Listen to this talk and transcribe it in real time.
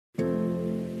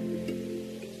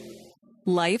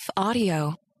Life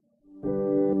Audio.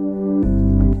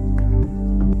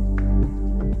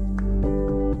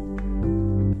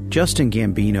 Justin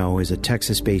Gambino is a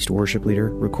Texas-based worship leader,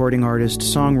 recording artist,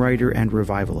 songwriter, and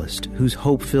revivalist whose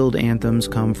hope-filled anthems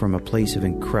come from a place of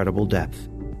incredible depth.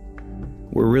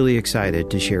 We're really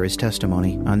excited to share his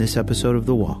testimony on this episode of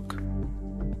The Walk.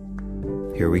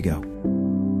 Here we go.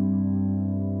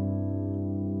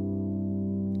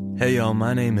 Hey y'all,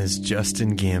 my name is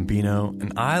Justin Gambino,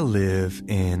 and I live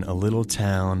in a little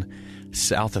town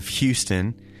south of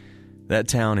Houston. That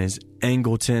town is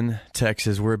Angleton,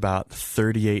 Texas. We're about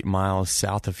 38 miles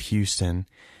south of Houston,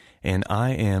 and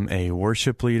I am a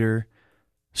worship leader,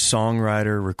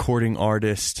 songwriter, recording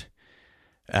artist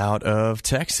out of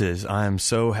Texas. I am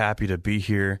so happy to be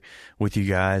here with you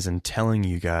guys and telling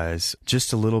you guys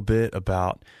just a little bit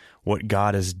about what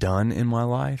God has done in my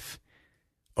life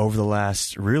over the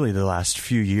last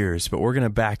few years. But we're going to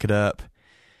back it up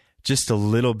just a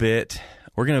little bit.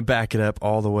 We're going to back it up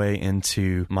all the way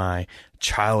into my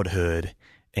childhood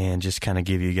and just kind of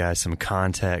give you guys some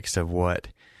context of what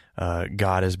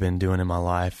God has been doing in my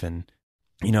life. And,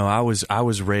 you know, I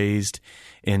was raised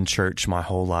in church my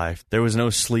whole life. There was no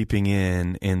sleeping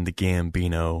in the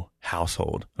Gambino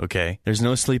household, okay? There's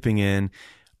no sleeping in,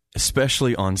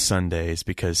 especially on Sundays,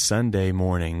 because Sunday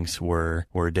mornings were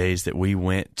days that we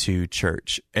went to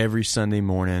church every Sunday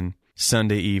morning,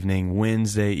 Sunday evening,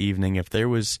 Wednesday evening. If there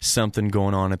was something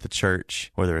going on at the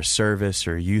church, whether a service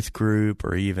or a youth group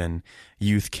or even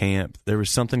youth camp, there was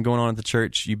something going on at the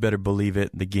church, you better believe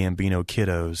it, the Gambino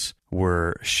kiddos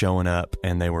were showing up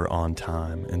and they were on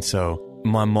time. And so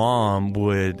my mom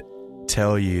would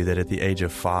tell you that at the age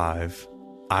of 5,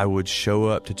 I would show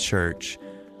up to church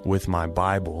with my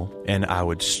Bible and I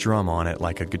would strum on it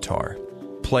like a guitar,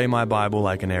 play my Bible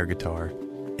like an air guitar.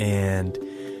 And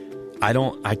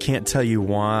I can't tell you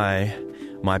why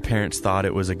my parents thought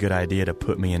it was a good idea to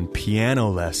put me in piano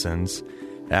lessons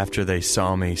after they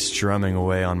saw me strumming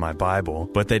away on my Bible,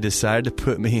 but they decided to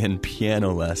put me in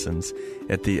piano lessons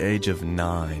at the age of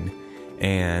 9.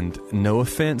 And no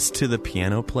offense to the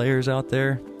piano players out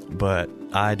there, but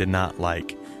I did not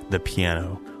like the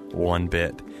piano one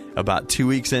bit. About 2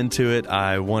 weeks into it,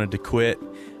 I wanted to quit.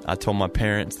 I told my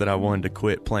parents that I wanted to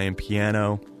quit playing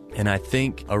piano. And I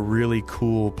think a really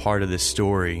cool part of this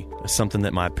story, something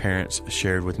that my parents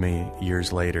shared with me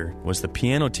years later, was the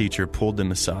piano teacher pulled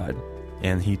them aside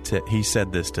and he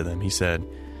said this to them. He said,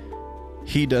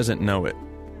 "He doesn't know it.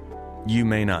 You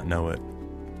may not know it,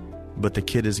 but the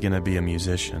kid is going to be a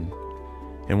musician.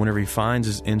 And whenever he finds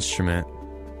his instrument,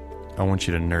 I want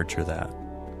you to nurture that."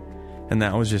 And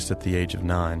that was just at the age of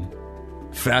 9.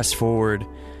 Fast forward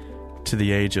to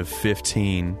the age of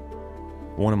 15,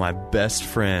 one of my best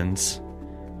friends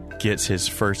gets his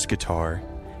first guitar.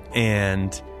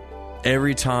 And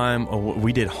every time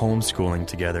we did homeschooling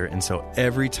together, and so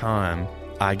every time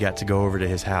I got to go over to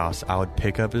his house, I would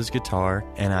pick up his guitar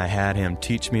and I had him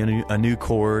teach me a new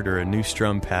chord or a new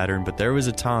strum pattern. But there was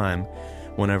a time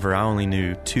whenever I only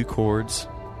knew 2 chords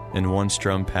and 1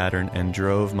 strum pattern and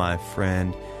drove my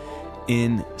friend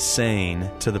insane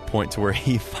to the point to where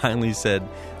he finally said,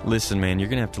 "Listen, man, you're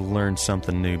going to have to learn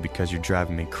something new because you're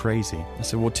driving me crazy." I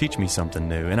said, "Well, teach me something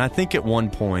new." And I think at one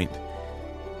point,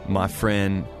 my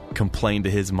friend complained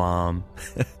to his mom.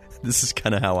 This is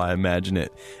kind of how I imagine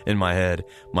it in my head.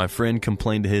 My friend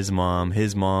complained to his mom.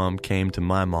 His mom came to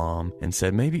my mom and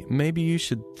said, maybe you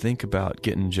should think about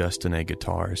getting Justin a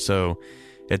guitar. So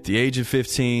at the age of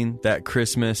 15, that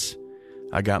Christmas,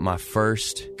 I got my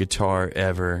first guitar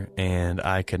ever, and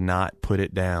I could not put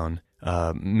it down.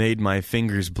 Made my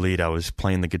fingers bleed. I was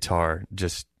playing the guitar.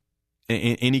 Just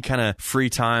any kind of free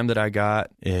time that I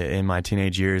got in my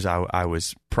teenage years, I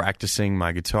was practicing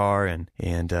my guitar and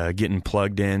getting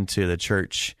plugged into the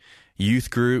church youth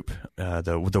group,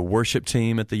 the worship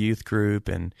team at the youth group,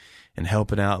 and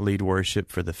helping out lead worship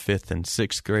for the 5th and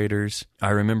 6th graders.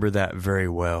 I remember that very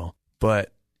well.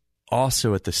 But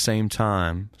also at the same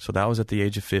time, so that was at the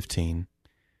age of 15,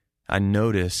 I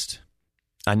noticed,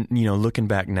 looking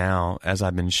back now as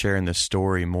I've been sharing this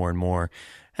story more and more,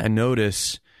 I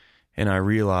noticed and I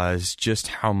realized just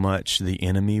how much the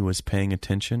enemy was paying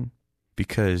attention,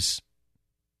 because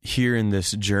here in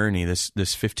this journey, this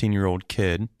 15-year-old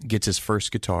kid gets his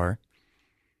first guitar,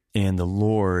 and the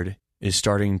Lord is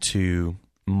starting to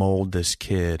mold this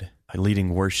kid,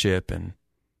 leading worship and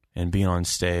being on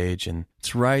stage. And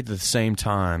it's right at the same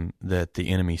time that the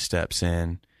enemy steps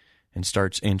in and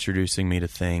starts introducing me to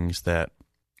things that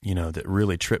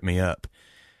really trip me up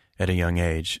at a young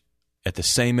age. At the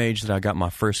same age that I got my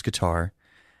first guitar,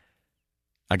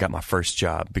 I got my first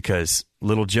job, because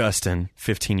little Justin,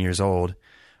 15 years old,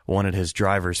 wanted his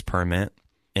driver's permit,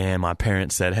 And my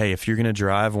parents said, hey, if you're going to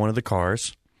drive one of the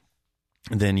cars,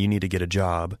 then you need to get a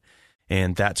job.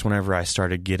 And that's whenever I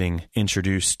started getting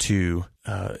introduced to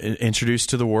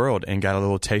the world and got a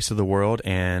little taste of the world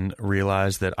and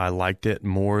realized that I liked it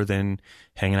more than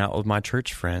hanging out with my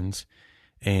church friends.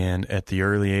 And at the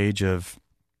early age of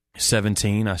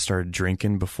 17, I started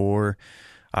drinking before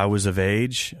I was of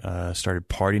age, started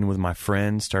partying with my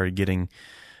friends, started getting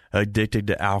addicted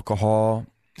to alcohol,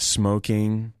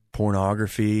 smoking,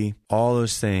 pornography, all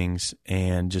those things,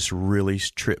 and just really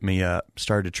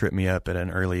started to trip me up at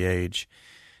an early age.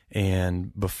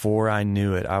 And before I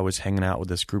knew it, I was hanging out with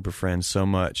this group of friends so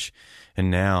much.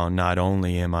 And now not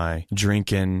only am I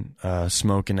drinking,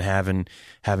 smoking, having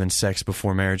sex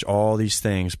before marriage, all these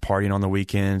things, partying on the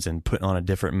weekends and putting on a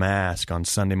different mask on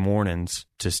Sunday mornings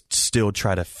to still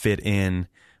try to fit in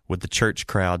with the church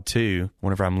crowd too,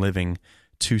 whenever I'm living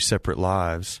two separate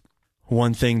lives.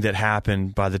 One thing that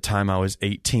happened by the time I was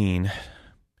 18,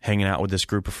 hanging out with this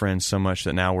group of friends so much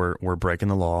that now we're breaking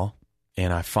the law,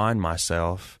 and I find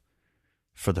myself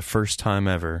for the first time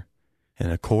ever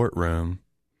in a courtroom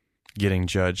getting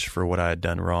judged for what I had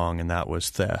done wrong, and that was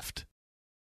theft.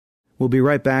 We'll be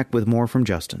right back with more from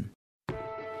Justin.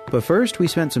 But first, we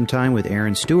spent some time with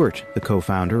Aaron Stewart, the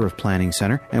co-founder of Planning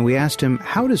Center, and we asked him,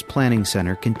 how does Planning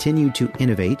Center continue to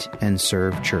innovate and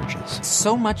serve churches?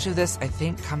 So much of this, I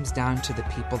think, comes down to the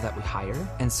people that we hire.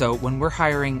 And so when we're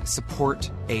hiring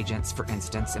support agents, for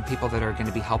instance, and people that are going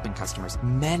to be helping customers,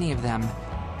 many of them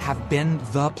have been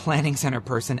the Planning Center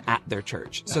person at their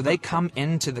church. So they come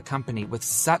into the company with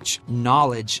such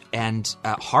knowledge and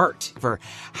heart for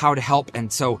how to help.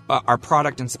 And so our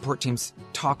product and support teams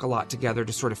talk a lot together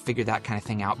to sort of figure that kind of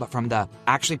thing out. But from the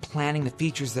actually planning the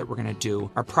features that we're going to do,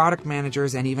 our product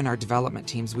managers and even our development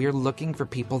teams, we are looking for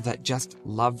people that just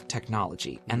love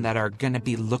technology and that are going to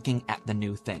be looking at the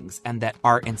new things and that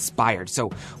are inspired. So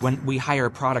when we hire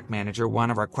a product manager,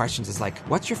 one of our questions is like,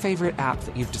 what's your favorite app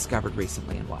that you've discovered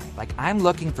recently and why? Like, I'm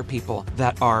looking for people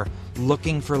that are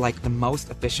looking for like the most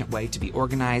efficient way to be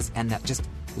organized and that just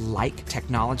like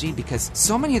technology, because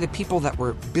so many of the people that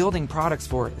we're building products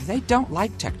for, they don't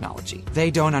like technology. They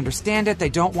don't understand it. They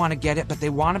don't want to get it, but they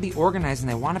want to be organized and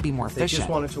they want to be more efficient. They just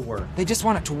want it to work. They just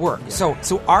want it to work. Yeah.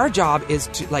 So our job is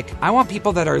to, like, I want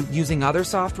people that are using other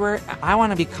software. I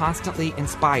want to be constantly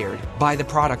inspired by the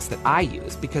products that I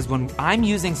use, because when I'm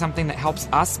using something that helps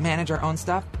us manage our own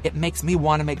stuff, it makes me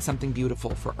want to make something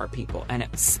beautiful for our people. And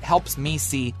it helps me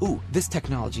see, ooh, this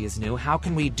technology is new. How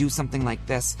can we do something like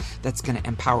this that's going to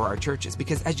empower our churches?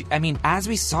 Because as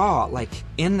we saw, like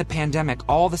in the pandemic,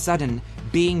 all of a sudden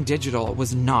being digital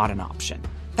was not an option.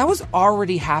 That was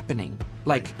already happening.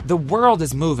 Like, the world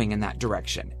is moving in that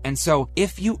direction. And so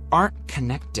if you aren't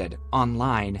connected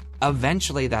online,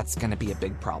 eventually that's going to be a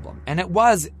big problem. And it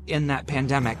was in that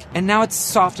pandemic. And now it's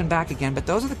softened back again. But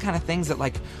those are the kind of things that,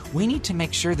 like, we need to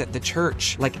make sure that the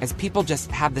church, like, as people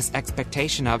just have this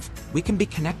expectation of we can be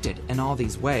connected in all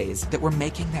these ways, that we're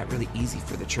making that really easy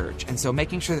for the church. And so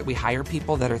making sure that we hire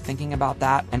people that are thinking about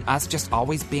that, and us just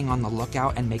always being on the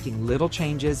lookout and making little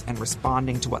changes and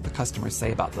responding to what the customers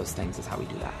say about those things is how we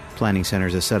do that. Planning Center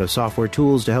is a set of software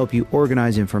tools to help you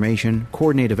organize information,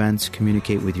 coordinate events,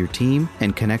 communicate with your team,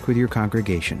 and connect with your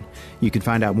congregation. You can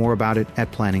find out more about it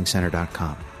at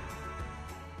planningcenter.com.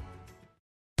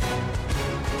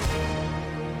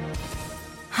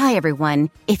 Hi,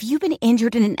 everyone. If you've been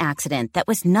injured in an accident that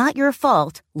was not your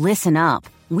fault, listen up.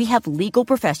 We have legal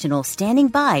professionals standing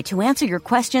by to answer your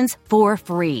questions for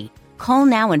free. Call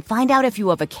now and find out if you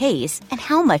have a case and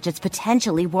how much it's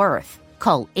potentially worth.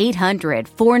 Call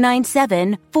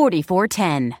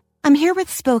 800-497-4410. I'm here with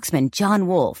spokesman John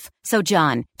Wolf. So,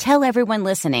 John, tell everyone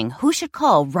listening who should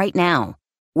call right now.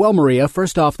 Well, Maria,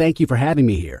 first off, thank you for having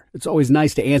me here. It's always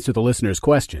nice to answer the listeners'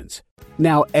 questions.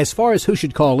 Now, as far as who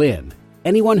should call in,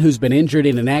 anyone who's been injured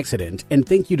in an accident and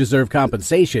think you deserve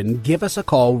compensation, give us a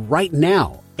call right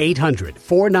now.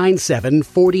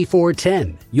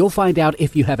 800-497-4410. You'll find out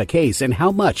if you have a case and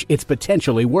how much it's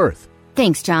potentially worth.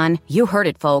 Thanks, John. You heard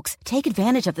it, folks. Take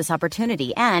advantage of this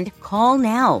opportunity and call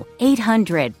now.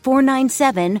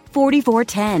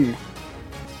 800-497-4410.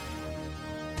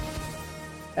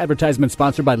 Advertisement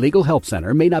sponsored by Legal Help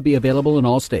Center. May not be available in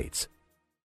all states.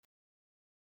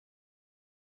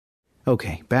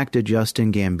 Okay, back to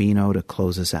Justin Gambino to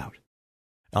close us out.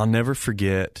 I'll never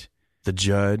forget the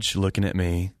judge looking at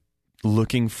me,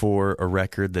 looking for a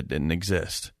record that didn't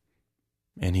exist.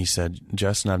 And he said,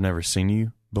 Justin, I've never seen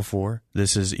you before.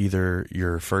 This is either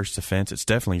your first offense. It's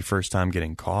definitely your first time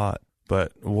getting caught.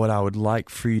 But what I would like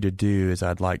for you to do is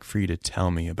I'd like for you to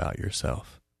tell me about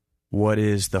yourself. What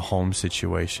is the home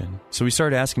situation? So he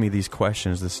started asking me these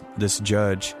questions. This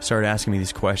judge started asking me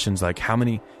these questions like, how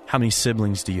many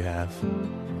siblings do you have?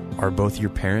 Are both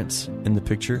your parents in the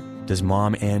picture? Does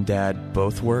mom and dad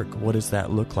both work? What does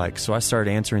that look like? So I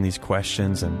started answering these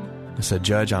questions, and I said,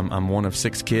 Judge, I'm one of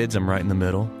 6 kids. I'm right in the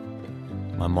middle.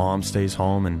 My mom stays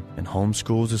home and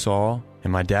homeschools us all,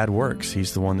 and my dad works.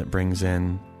 He's the one that brings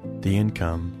in the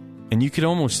income. And you could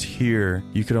almost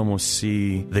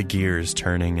see the gears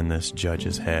turning in this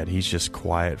judge's head. He's just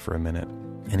quiet for a minute.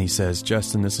 And he says,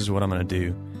 Justin, this is what I'm going to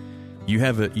do. You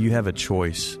have a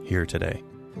choice here today.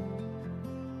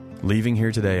 Leaving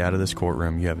here today out of this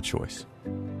courtroom, you have a choice.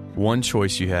 One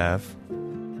choice you have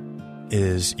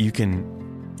is you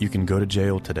can go to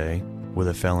jail today with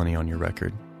a felony on your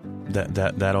record.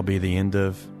 That'll be the end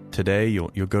of today. You'll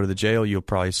go to the jail. You'll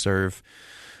probably serve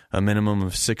a minimum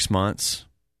of 6 months.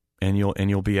 And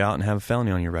you'll be out and have a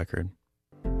felony on your record.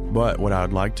 But what I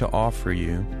would like to offer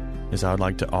you is I would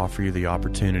like to offer you the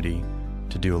opportunity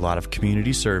to do a lot of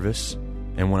community service.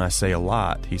 And when I say a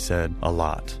lot, he said a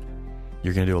lot.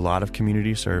 You're going to do a lot of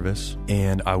community service,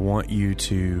 and I want you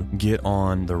to get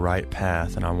on the right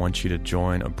path, and I want you to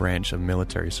join a branch of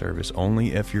military service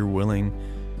only if you're willing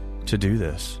to do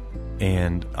this.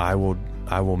 And I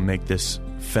will make this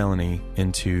felony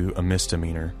into a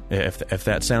misdemeanor. If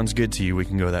that sounds good to you, we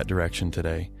can go that direction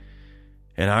today.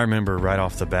 And I remember right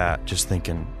off the bat just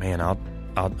thinking, man,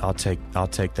 I'll take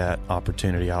that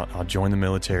opportunity. I'll join the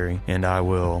military, and I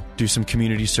will do some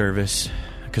community service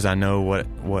because I know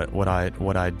what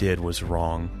I did was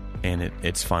wrong, and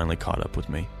it's finally caught up with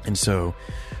me. And so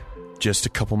just a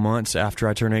couple months after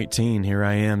I turned 18, here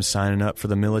I am signing up for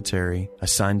the military. I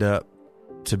signed up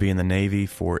to be in the Navy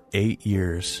for 8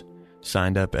 years.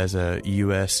 Signed up as a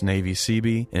U.S. Navy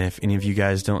CB. And if any of you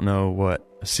guys don't know what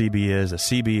a CB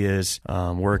is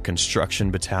we're a construction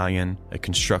battalion, a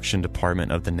construction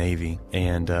department of the Navy.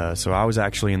 And so I was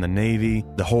actually in the Navy.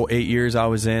 The whole 8 years I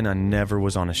was in, I never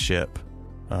was on a ship.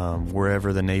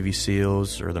 Wherever the Navy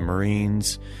SEALs or the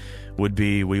Marines would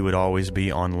be, we would always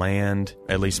be on land.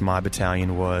 At least my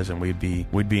battalion was, and we'd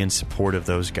be in support of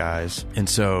those guys. And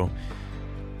so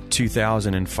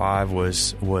 2005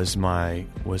 was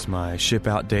my ship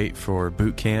out date for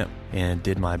boot camp, and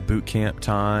did my boot camp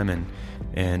time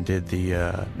and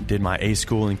did my A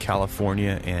school in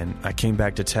California, and I came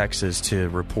back to Texas to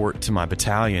report to my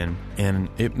battalion, and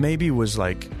it maybe was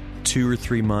like 2 or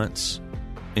 3 months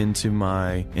into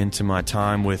my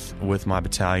time with my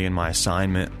battalion, my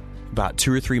assignment. About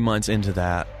 2 or 3 months into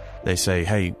that, they say,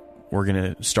 hey, we're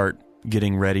going to start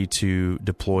getting ready to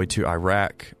deploy to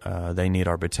Iraq. They need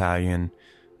our battalion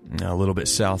a little bit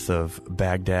south of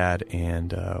Baghdad,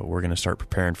 and we're going to start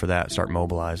preparing for that, start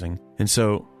mobilizing. And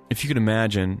so if you could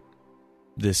imagine,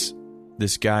 this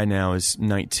guy now is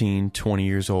 19, 20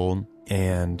 years old,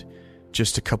 and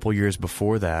just a couple years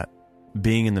before that,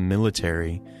 being in the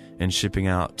military and shipping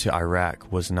out to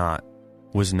Iraq was not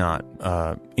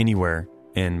anywhere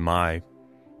in my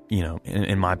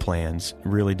in my plans.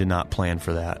 Really did not plan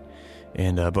for that.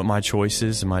 And but my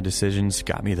choices and my decisions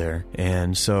got me there.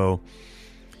 And so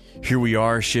here we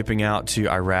are shipping out to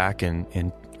Iraq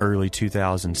in early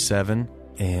 2007,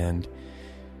 and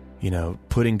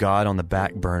putting God on the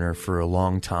back burner for a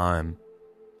long time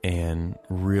and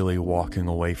really walking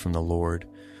away from the Lord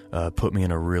put me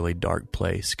in a really dark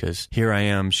place, because here I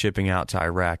am shipping out to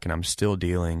Iraq, and I'm still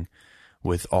dealing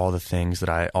with all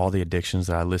the addictions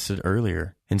that I listed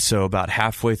earlier. And so about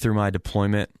halfway through my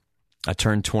deployment, I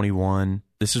turned 21.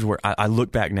 This is where I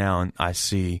look back now and I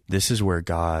see this is where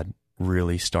God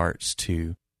really starts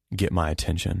to get my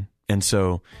attention. And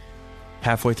so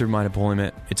halfway through my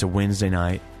deployment, it's a Wednesday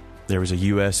night. There was a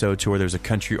USO tour. There was a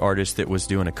country artist that was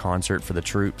doing a concert for the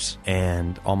troops,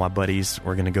 and all my buddies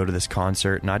were going to go to this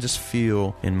concert. And I just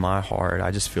feel in my heart,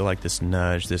 I just feel like this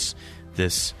nudge, this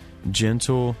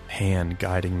gentle hand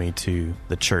guiding me to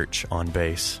the church on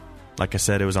base. Like I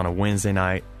said, it was on a Wednesday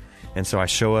night. And so I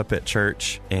show up at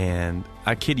church, and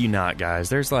I kid you not, guys,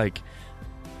 there's like,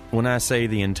 when I say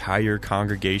the entire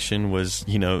congregation was,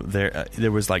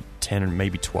 there was like 10 or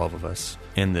maybe 12 of us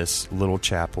in this little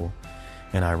chapel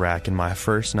in Iraq. And my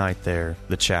first night there,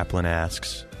 the chaplain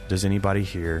asks, does anybody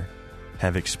here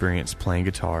have experience playing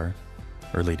guitar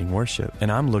or leading worship?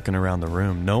 And I'm looking around the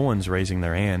room. No one's raising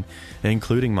their hand,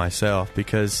 including myself,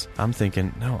 because I'm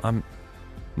thinking, no,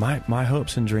 my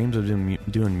hopes and dreams of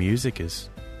doing music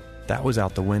that was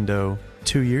out the window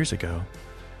 2 years ago.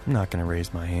 I'm not going to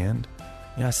raise my hand.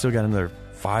 I still got another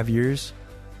 5 years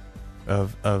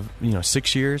of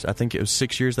 6 years. I think it was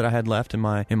 6 years that I had left in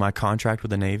my contract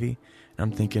with the Navy.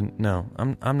 And I'm thinking, no,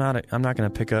 I'm not going to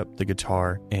pick up the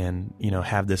guitar and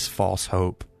have this false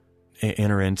hope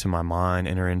enter into my mind,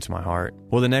 enter into my heart.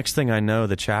 Well, the next thing I know,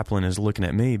 the chaplain is looking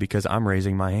at me because I'm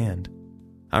raising my hand.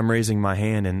 I'm raising my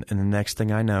hand, and the next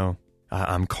thing I know,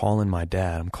 I'm calling my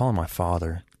dad. I'm calling my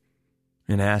father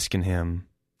and asking him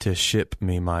to ship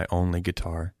me my only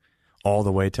guitar all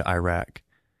the way to Iraq.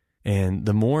 And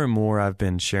the more and more I've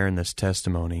been sharing this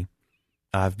testimony,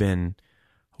 I've been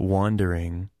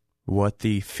wondering what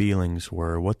the feelings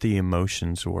were, what the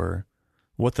emotions were,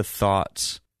 what the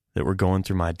thoughts that were going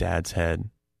through my dad's head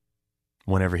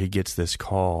whenever he gets this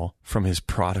call from his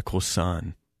prodigal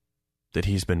son that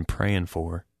he's been praying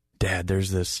for. Dad,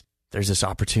 there's this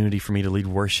opportunity for me to lead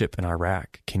worship in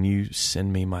Iraq. Can you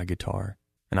send me my guitar?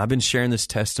 And I've been sharing this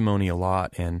testimony a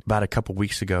lot. And about a couple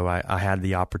weeks ago, I had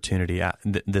the opportunity.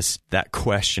 That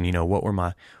question,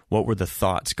 what were the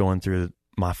thoughts going through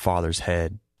my father's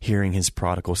head, hearing his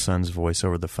prodigal son's voice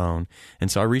over the phone?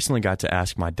 And so I recently got to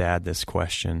ask my dad this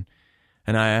question,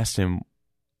 and I asked him.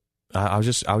 I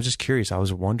was just curious. I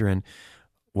was wondering,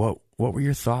 what were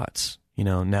your thoughts?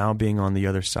 Now being on the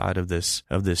other side of this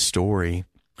story,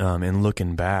 and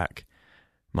looking back,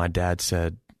 my dad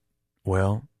said,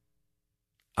 well,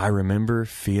 I remember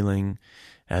feeling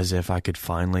as if I could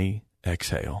finally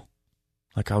exhale.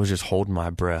 Like I was just holding my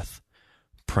breath,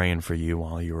 praying for you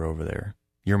while you were over there.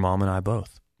 Your mom and I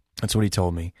both. That's what he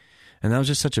told me. And that was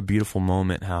just such a beautiful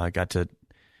moment, how I got to,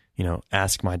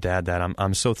 ask my dad that.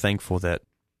 I'm so thankful that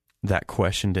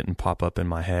question didn't pop up in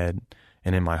my head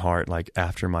and in my heart, like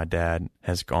after my dad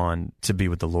has gone to be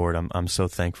with the Lord. I'm so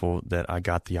thankful that I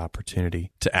got the opportunity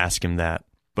to ask him that.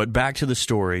 But back to the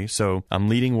story. So I'm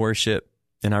leading worship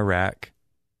in Iraq,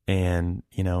 and,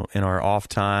 in our off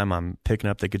time, I'm picking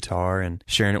up the guitar and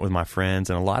sharing it with my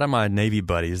friends. And a lot of my Navy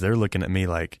buddies, they're looking at me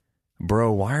like,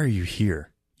 bro, why are you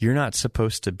here? You're not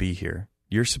supposed to be here.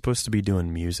 You're supposed to be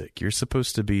doing music.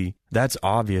 That's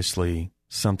obviously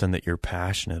something that you're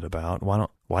passionate about.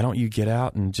 Why don't you get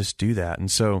out and just do that?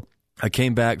 And so I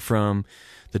came back from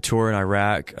the tour in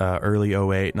Iraq early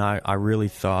 2008, and I really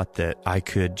thought that I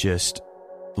could just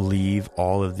leave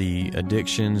all of the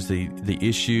addictions, the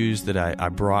issues that I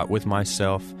brought with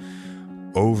myself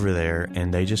over there,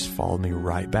 and they just followed me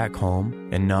right back home.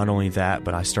 And not only that,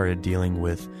 but I started dealing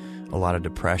with a lot of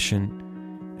depression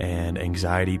and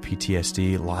anxiety,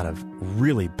 PTSD, a lot of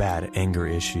really bad anger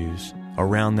issues.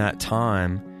 Around that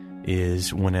time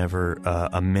is whenever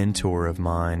a mentor of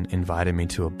mine invited me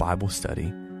to a Bible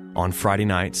study on Friday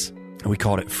nights. We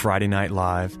called it Friday Night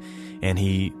Live, and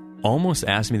he almost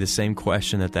asked me the same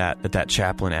question that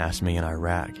chaplain asked me in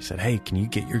Iraq. He said, hey, can you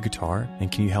get your guitar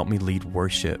and can you help me lead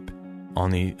worship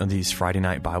on these Friday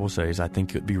night Bible studies? I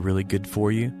think it would be really good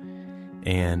for you,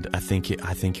 and I think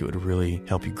it would really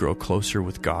help you grow closer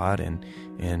with God and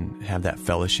have that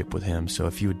fellowship with Him. So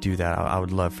if you would do that, I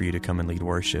would love for you to come and lead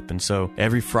worship. And so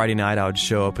every Friday night I would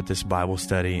show up at this Bible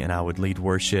study and I would lead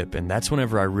worship. And that's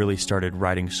whenever I really started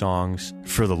writing songs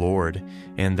for the Lord.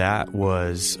 And that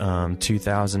was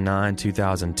 2009,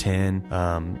 2010.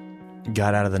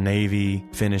 Got out of the Navy,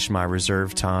 finished my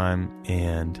reserve time,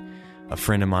 and a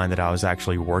friend of mine that I was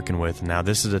actually working with. Now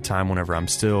this is a time whenever I'm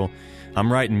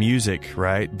writing music,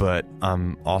 right? But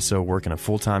I'm also working a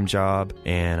full-time job,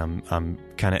 and I'm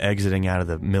kind of exiting out of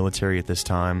the military at this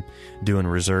time, doing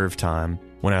reserve time.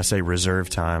 When I say reserve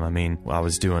time, I mean I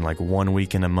was doing like 1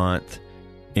 week in a month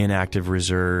in active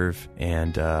reserve,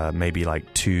 and maybe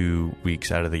like 2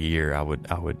 weeks out of the year I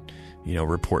would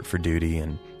report for duty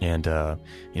and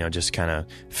just kind of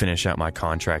finish out my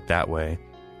contract that way.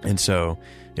 And so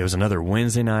it was another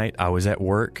Wednesday night. I was at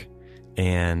work,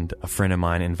 and a friend of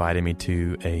mine invited me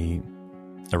to a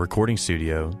recording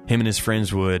studio. Him and his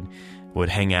friends would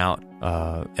hang out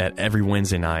at every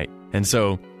Wednesday night. And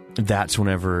so that's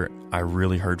whenever I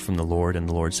really heard from the Lord, and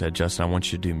the Lord said, Justin, I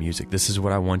want you to do music. This is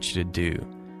what I want you to do.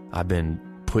 I've been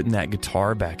putting that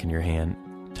guitar back in your hand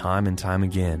time and time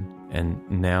again, and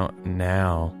now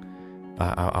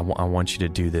I want you to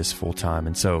do this full time.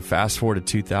 And so fast forward to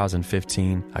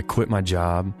 2015, I quit my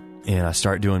job and I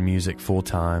start doing music full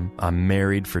time. I'm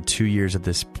married for 2 years at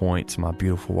this point to my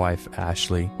beautiful wife,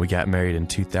 Ashley. We got married in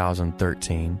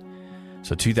 2013.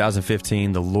 So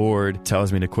 2015, the Lord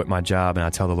tells me to quit my job, and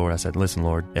I tell the Lord, I said, listen,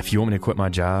 Lord, if you want me to quit my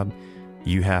job,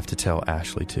 you have to tell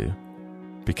Ashley too.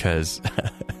 Because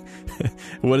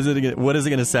what is it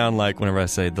going to sound like whenever I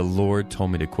say the Lord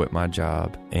told me to quit my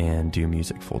job and do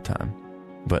music full time?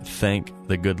 But thank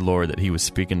the good Lord that He was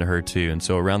speaking to her too. And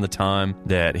so around the time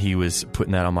that He was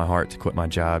putting that on my heart to quit my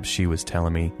job, she was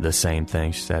telling me the same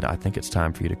thing. She said, I think it's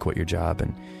time for you to quit your job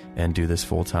and do this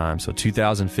full time. So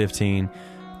 2015,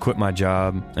 quit my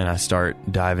job, and I start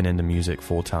diving into music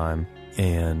full time.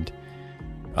 And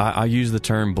I use the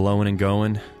term blowing and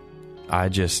going. I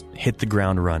just hit the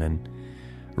ground running.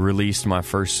 Released my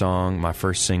first song, my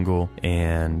first single,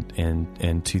 and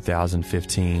in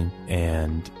 2015,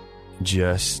 and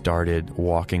just started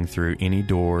walking through any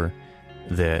door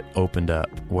that opened up,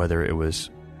 whether it was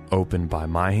opened by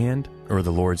my hand or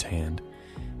the Lord's hand.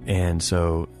 And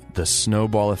so the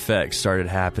snowball effect started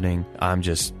happening. I'm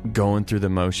just going through the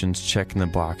motions, checking the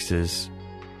boxes,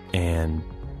 and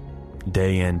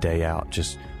day in, day out,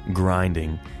 just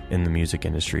grinding in the music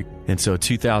industry. And so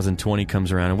 2020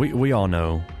 comes around, and we all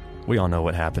know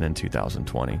what happened in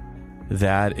 2020.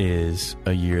 That is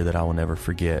a year that I will never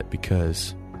forget,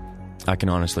 because I can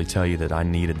honestly tell you that I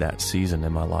needed that season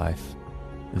in my life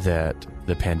that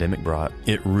the pandemic brought.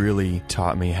 It really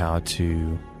taught me how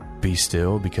to be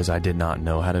still, because I did not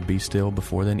know how to be still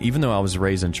before then. Even though I was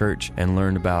raised in church and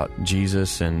learned about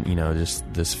Jesus and,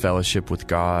 just this fellowship with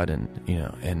God and,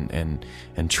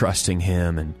 and trusting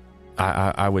Him. And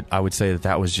I would say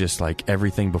that was just like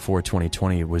everything before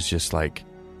 2020 was just like,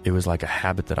 it was like a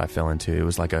habit that I fell into. It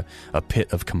was like a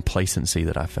pit of complacency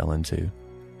that I fell into,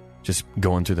 just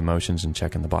going through the motions and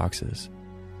checking the boxes.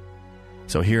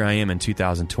 So here I am in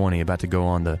 2020, about to go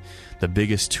on the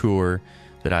biggest tour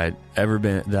that I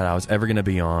was ever going to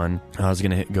be on. I was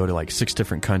going to go to like 6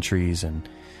 different countries,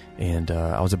 and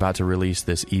I was about to release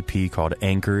this EP called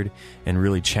Anchored, and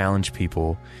really challenge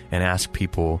people and ask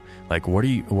people, like,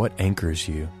 what anchors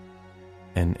you,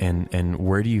 and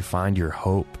where do you find your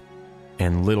hope?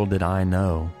 And little did I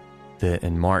know that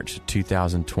in March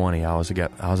 2020, I was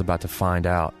about to find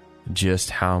out just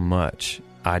how much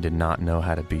I did not know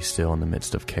how to be still in the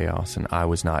midst of chaos, and I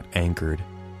was not anchored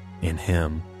in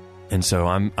Him. And so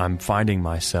I'm finding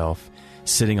myself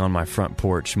sitting on my front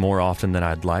porch more often than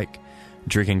I'd like,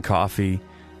 drinking coffee,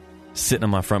 sitting on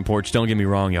my front porch. Don't get me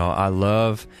wrong, y'all. I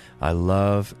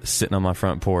love sitting on my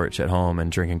front porch at home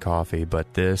and drinking coffee,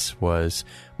 but this was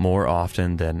more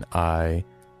often than I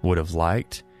would have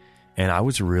liked, and I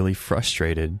was really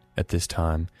frustrated at this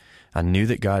time. I knew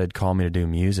that God had called me to do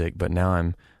music, but now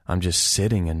I'm just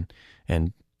sitting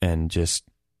and just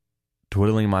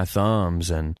twiddling my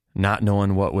thumbs and not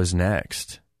knowing what was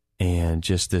next, and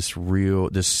just this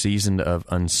season of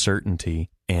uncertainty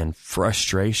and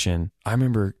frustration. I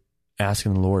remember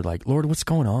asking the Lord, like, Lord, what's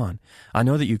going on? I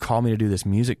know that you called me to do this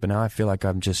music, but now I feel like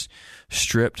I'm just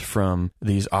stripped from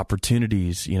these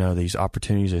opportunities, these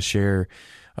opportunities to share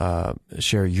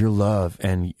your love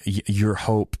and your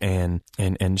hope and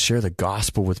share the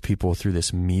gospel with people through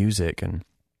this music. And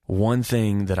one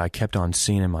thing that I kept on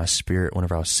seeing in my spirit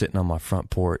whenever I was sitting on my front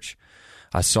porch,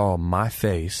 I saw my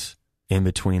face in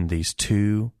between these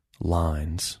 2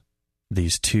 lines.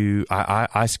 These 2,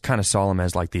 I kind of saw them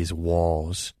as like these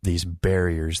walls, these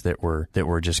barriers that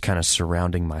were just kind of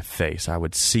surrounding my face. I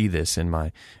would see this in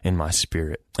my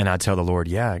spirit, and I'd tell the Lord,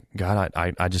 yeah, God,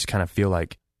 I just kind of feel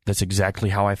like that's exactly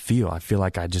how I feel. I feel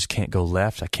like I just can't go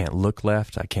left. I can't look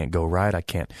left. I can't go right. I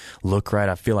can't look right.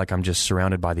 I feel like I'm just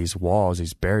surrounded by these walls,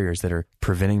 these barriers that are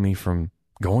preventing me from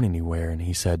going anywhere. And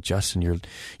He said, Justin,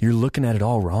 you're looking at it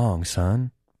all wrong,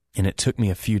 son. And it took me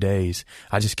a few days.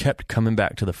 I just kept coming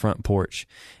back to the front porch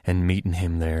and meeting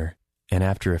Him there. And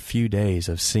after a few days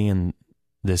of seeing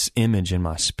this image in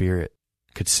my spirit,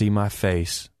 could see my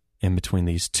face in between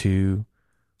these 2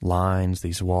 lines,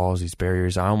 these walls, these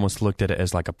barriers. I almost looked at it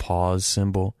as like a pause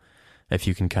symbol, if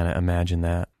you can kind of imagine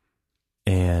that.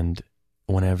 And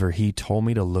whenever He told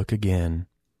me to look again,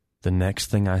 the next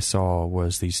thing I saw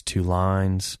was these 2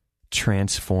 lines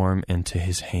transform into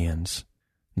His hands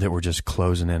that were just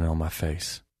closing in on my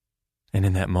face. And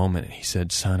in that moment, He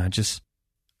said, son, I just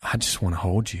want to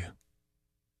hold you.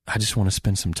 I just want to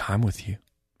spend some time with you.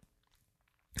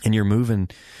 And you're moving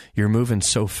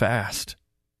so fast.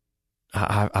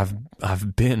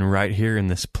 I've been right here in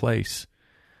this place,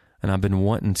 and I've been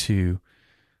wanting to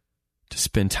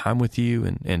spend time with you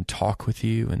and talk with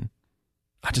you, and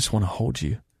I just want to hold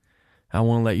you. I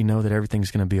want to let you know that everything's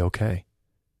going to be okay,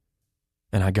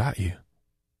 and I got you.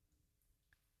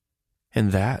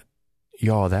 And that,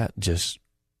 y'all, that just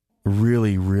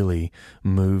really, really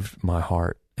moved my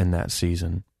heart in that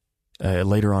season.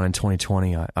 Later on in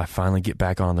 2020, I finally get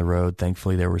back on the road.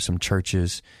 Thankfully, there were some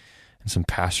churches and some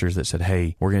pastors that said,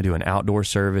 hey, we're going to do an outdoor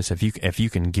service. If you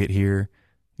can get here,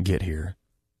 get here.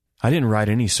 I didn't write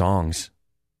any songs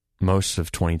most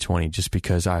of 2020 just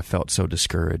because I felt so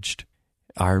discouraged.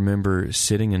 I remember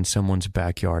sitting in someone's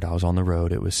backyard. I was on the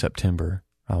road. It was September.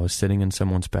 I was sitting in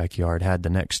someone's backyard, had the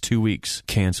next 2 weeks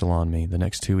cancel on me, the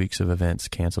next 2 weeks of events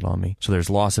canceled on me. So there's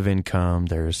loss of income.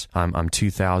 I'm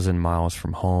 2,000 miles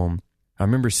from home. I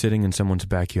remember sitting in someone's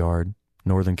backyard,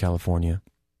 Northern California,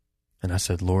 and I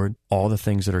said, Lord, all the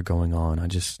things that are going on,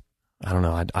 I don't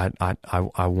know,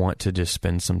 I want to just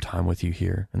spend some time with you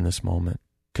here in this moment,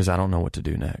 because I don't know what to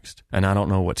do next, and I don't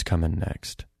know what's coming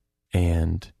next.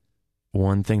 And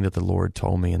one thing that the Lord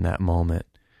told me in that moment,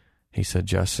 he said,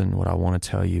 Justin, what I want to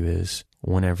tell you is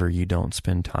whenever you don't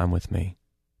spend time with me,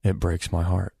 it breaks my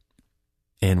heart.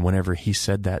 And whenever he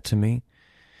said that to me,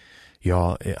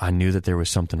 y'all, I knew that there was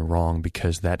something wrong,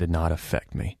 because that did not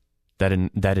affect me. That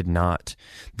did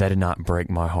not break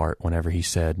my heart whenever he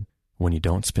said, when you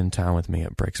don't spend time with me,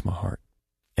 it breaks my heart.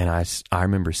 And I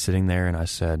remember sitting there and I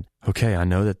said, okay, I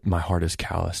know that my heart is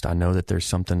calloused. I know that there's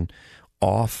something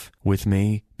off with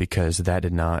me, because it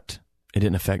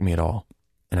didn't affect me at all.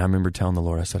 And I remember telling the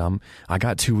Lord, I said, I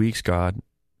got 2 weeks, God.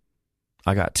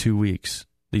 I got 2 weeks.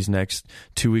 These next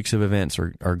 2 weeks of events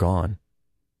are gone.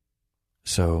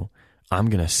 So I'm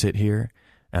going to sit here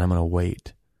and I'm going to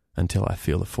wait until I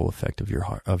feel the full effect of your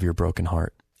heart, of your broken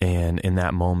heart. And in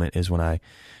that moment is when I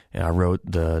wrote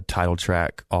the title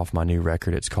track off my new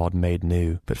record. It's called Made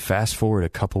New. But fast forward a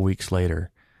couple weeks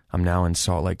later, I'm now in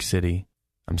Salt Lake City.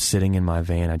 I'm sitting in my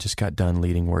van. I just got done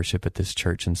leading worship at this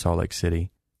church in Salt Lake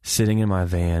City. Sitting in my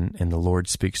van, and the Lord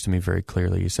speaks to me very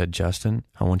clearly. He said, Justin,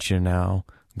 I want you to now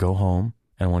go home,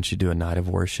 and I want you to do a night of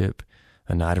worship,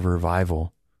 a night of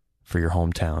revival for your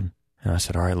hometown. And I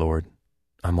said, all right, Lord,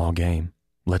 I'm all game.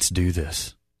 Let's do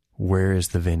this. Where is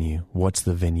the venue? What's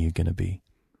the venue going to be?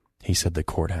 He said, the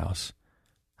courthouse.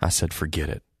 I said, forget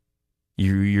it.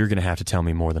 You're going to have to tell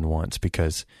me more than once,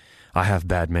 because I have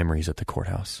bad memories at the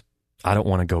courthouse. I don't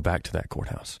want to go back to that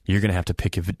courthouse. You're going to have to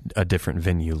pick a different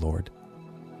venue, Lord.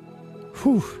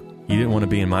 Whew. You didn't want to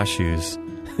be in my shoes.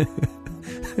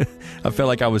 I felt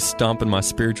like I was stomping my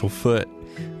spiritual foot.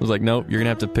 I was like, nope, you're going to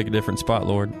have to pick a different spot,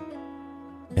 Lord.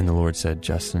 And the Lord said,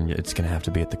 Justin, it's going to have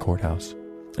to be at the courthouse.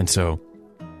 And so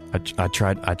I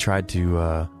tried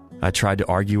to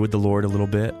argue with the Lord a little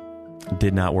bit.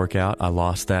 Did not work out. I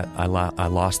lost that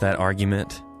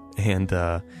argument, and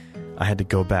I had to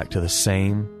go back to the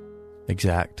same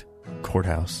exact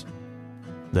courthouse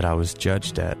that I was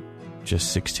judged at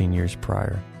just 16 years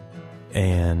prior,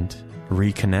 and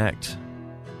reconnect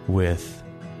with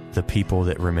the people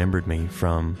that remembered me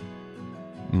from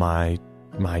my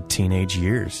teenage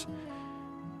years.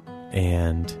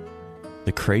 And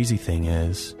the crazy thing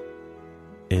is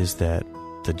that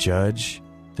the judge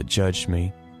that judged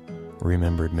me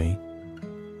remembered me.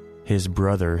 His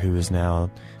brother, who is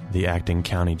now the acting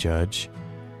county judge,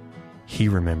 he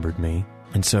remembered me.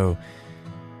 And so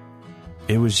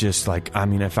it was just like, I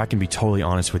mean, if I can be totally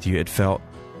honest with you,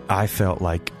 I felt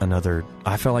like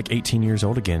 18 years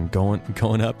old again,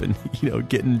 going up and,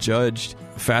 getting judged.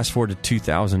 Fast forward to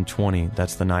 2020,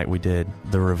 that's the night we did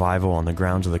the revival on the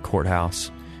grounds of the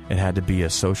courthouse. It had to be a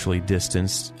socially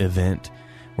distanced event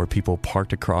where people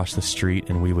parked across the street,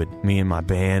 and me and my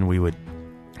band, we would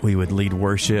lead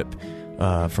worship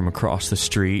from across the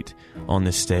street on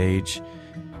the stage.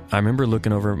 I remember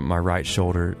looking over my right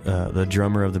shoulder. The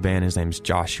drummer of the band, his name's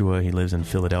Joshua. He lives in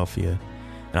Philadelphia.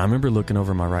 And I remember looking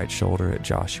over my right shoulder at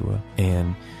Joshua,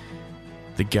 and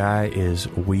the guy is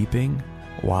weeping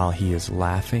while he is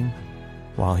laughing,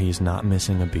 while he's not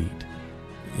missing a beat.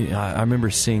 I remember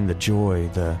seeing the joy,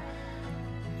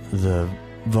 the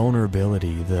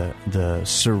vulnerability, the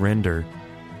surrender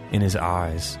in his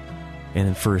eyes.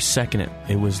 And for a second,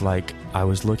 it was like I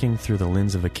was looking through the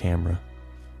lens of a camera,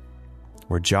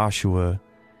 where Joshua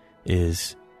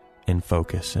is in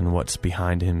focus and what's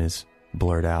behind him is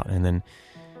blurred out. And then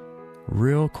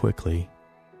real quickly,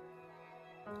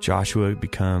 Joshua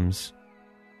becomes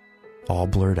all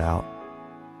blurred out,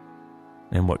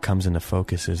 and what comes into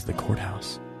focus is the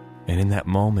courthouse. And in that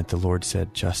moment, the Lord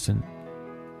said, Justin,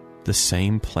 the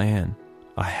same plan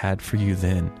I had for you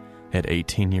then at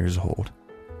 18 years old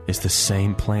is the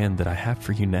same plan that I have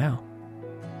for you now.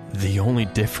 The only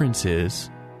difference is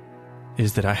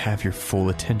that I have your full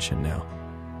attention now,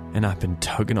 and I've been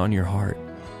tugging on your heart.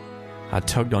 I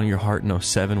tugged on your heart in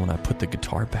 2007 when I put the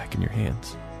guitar back in your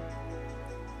hands.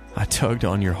 I tugged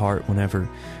on your heart whenever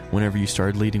you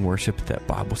started leading worship at that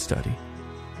Bible study.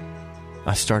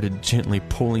 I started gently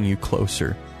pulling you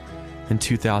closer in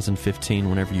 2015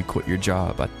 whenever you quit your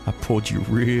job. I pulled you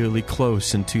really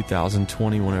close in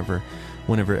 2020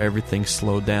 whenever everything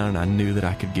slowed down and I knew that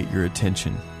I could get your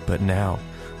attention. But now,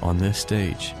 on this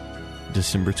stage,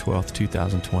 December 12th,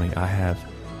 2020, I have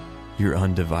your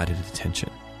undivided attention.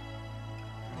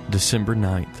 December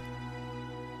 9th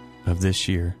of this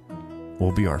year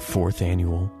will be our 4th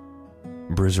annual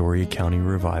Brazoria County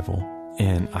Revival.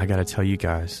 And I got to tell you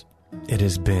guys, it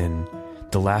has been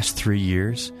the last 3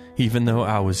 years, even though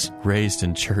I was raised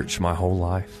in church my whole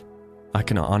life, I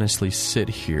can honestly sit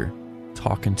here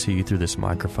talking to you through this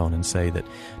microphone and say that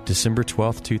December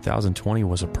 12th, 2020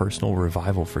 was a personal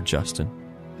revival for Justin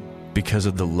because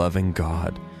of the loving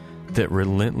God that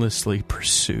relentlessly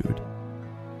pursued.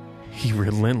 He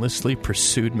relentlessly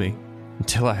pursued me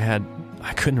until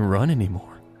I couldn't run anymore.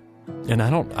 And I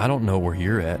don't know where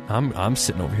you're at. I'm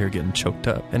sitting over here getting choked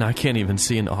up, and I can't even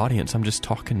see an audience. I'm just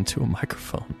talking to a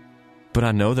microphone. But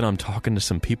I know that I'm talking to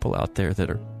some people out there that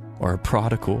are a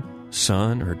prodigal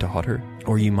son or daughter,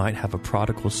 or you might have a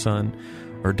prodigal son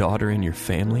or daughter in your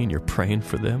family and you're praying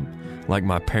for them like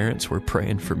my parents were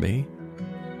praying for me.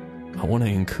 I want to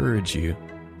encourage you.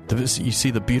 You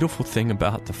see, the beautiful thing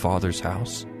about the Father's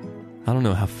house, I don't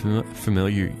know how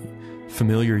familiar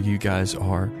you guys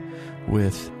are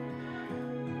with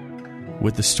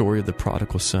the story of the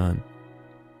prodigal son,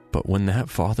 but when that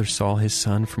father saw his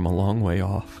son from a long way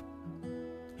off,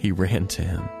 he ran to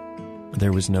him.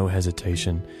 There was no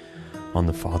hesitation on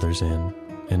the Father's end.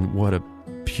 And what a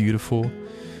beautiful,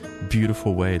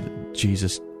 beautiful way that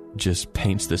Jesus just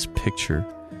paints this picture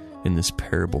in this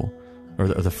parable, or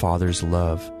the Father's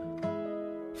love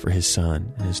for his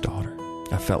son and his daughter.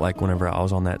 I felt like whenever I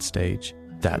was on that stage,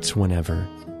 that's whenever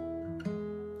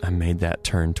I made that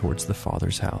turn towards the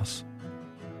Father's house.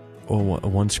 Oh,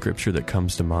 one scripture that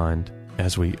comes to mind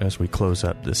as we close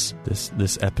up this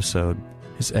episode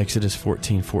is Exodus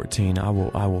 14:14.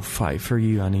 I will fight for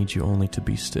you. I need you only to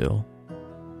be still.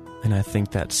 And I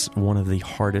think that's one of the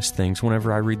hardest things.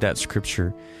 Whenever I read that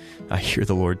scripture, I hear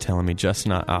the Lord telling me,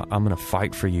 Justin, I'm going to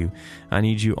fight for you. I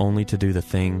need you only to do the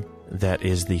thing that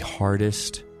is the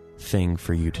hardest thing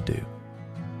for you to do.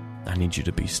 I need you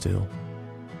to be still.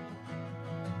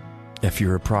 If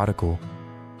you're a prodigal,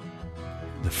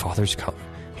 the Father's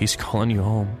He's calling you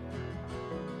home.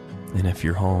 And if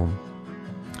you're home,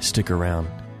 stick around,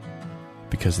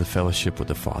 because the fellowship with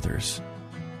the Fathers,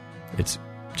 it's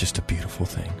just a beautiful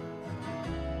thing.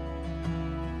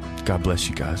 God bless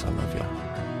you guys. I love you.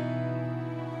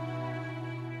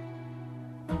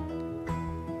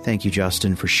 Thank you,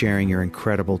 Justin, for sharing your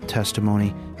incredible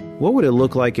testimony. What would it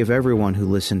look like if everyone who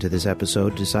listened to this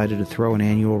episode decided to throw an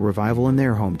annual revival in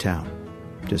their hometown?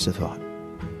 Just a thought.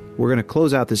 We're going to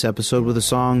close out this episode with a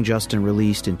song Justin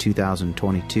released in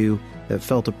 2022 that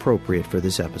felt appropriate for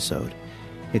this episode.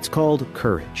 It's called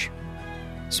Courage.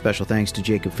 Special thanks to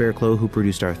Jacob Fairclough, who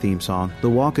produced our theme song. The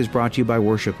Walk is brought to you by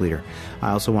Worship Leader. I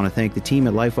also want to thank the team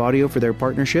at Life Audio for their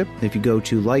partnership. If you go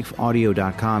to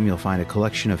lifeaudio.com, you'll find a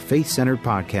collection of faith-centered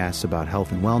podcasts about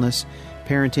health and wellness,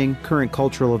 parenting, current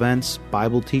cultural events,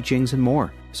 Bible teachings, and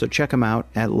more. So check them out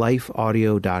at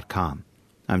lifeaudio.com.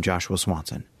 I'm Joshua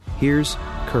Swanson. Here's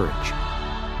Courage.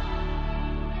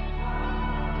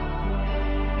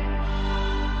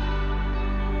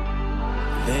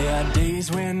 There are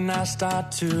days when I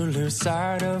start to lose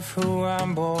sight of who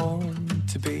I'm born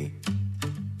to be,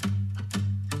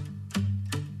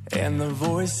 and the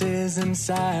voices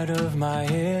inside of my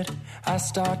head I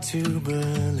start to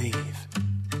believe.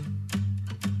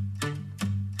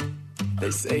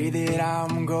 They say that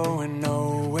I'm going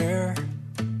nowhere,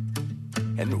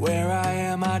 and where I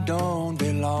am I don't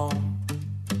belong.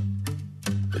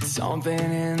 But something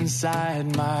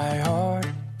inside my heart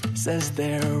says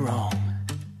they're wrong.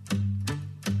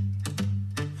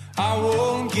 I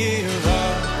won't give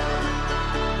up,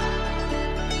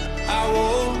 I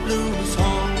won't lose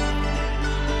hope.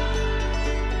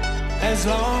 As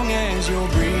long as you're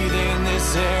breathing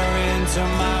this air into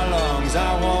my lungs,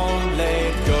 I won't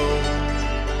let go.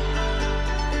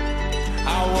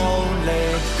 I won't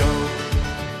let go.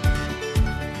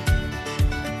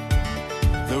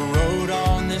 The road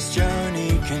on this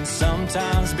journey can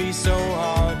sometimes be so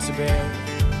hard to bear.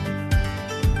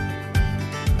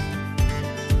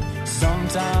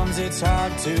 Sometimes it's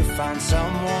hard to find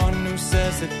someone who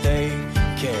says that they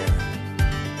care.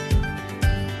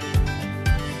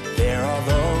 There are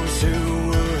those who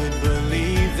would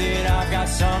believe that I've got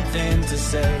something to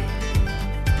say.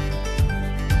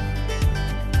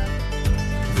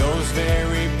 Those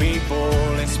very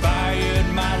people inspired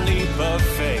my leap of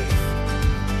faith.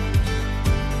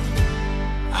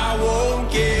 I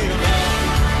won't give up,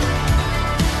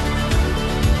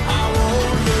 I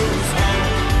won't lose hope.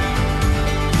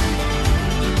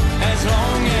 As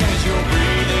long as you're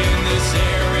breathing this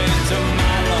air into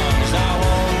my lungs, I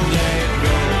won't let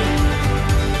go.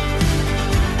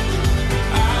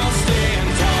 I'll stand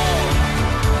tall,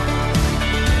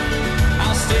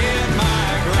 I'll stand my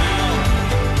ground,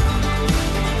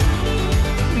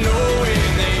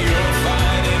 knowing that you're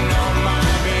fighting on my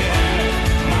behalf.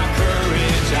 My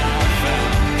courage I've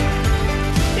found.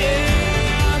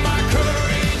 Yeah, my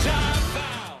courage I've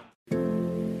found.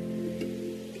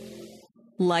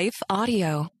 Life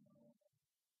Audio.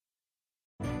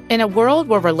 In a world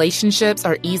where relationships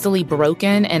are easily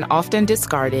broken and often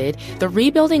discarded, the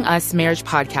Rebuilding Us Marriage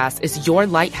podcast is your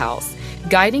lighthouse,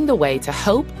 guiding the way to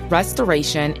hope,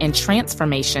 restoration, and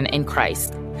transformation in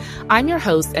Christ. I'm your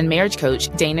host and marriage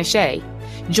coach, Dana Shea.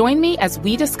 Join me as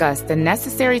we discuss the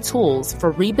necessary tools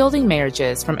for rebuilding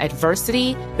marriages from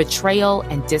adversity, betrayal,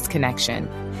 and disconnection.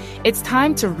 It's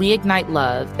time to reignite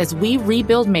love as we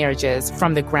rebuild marriages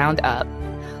from the ground up.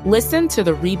 Listen to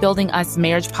the Rebuilding Us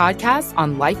Marriage podcast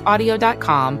on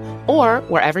lifeaudio.com or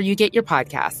wherever you get your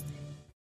podcasts.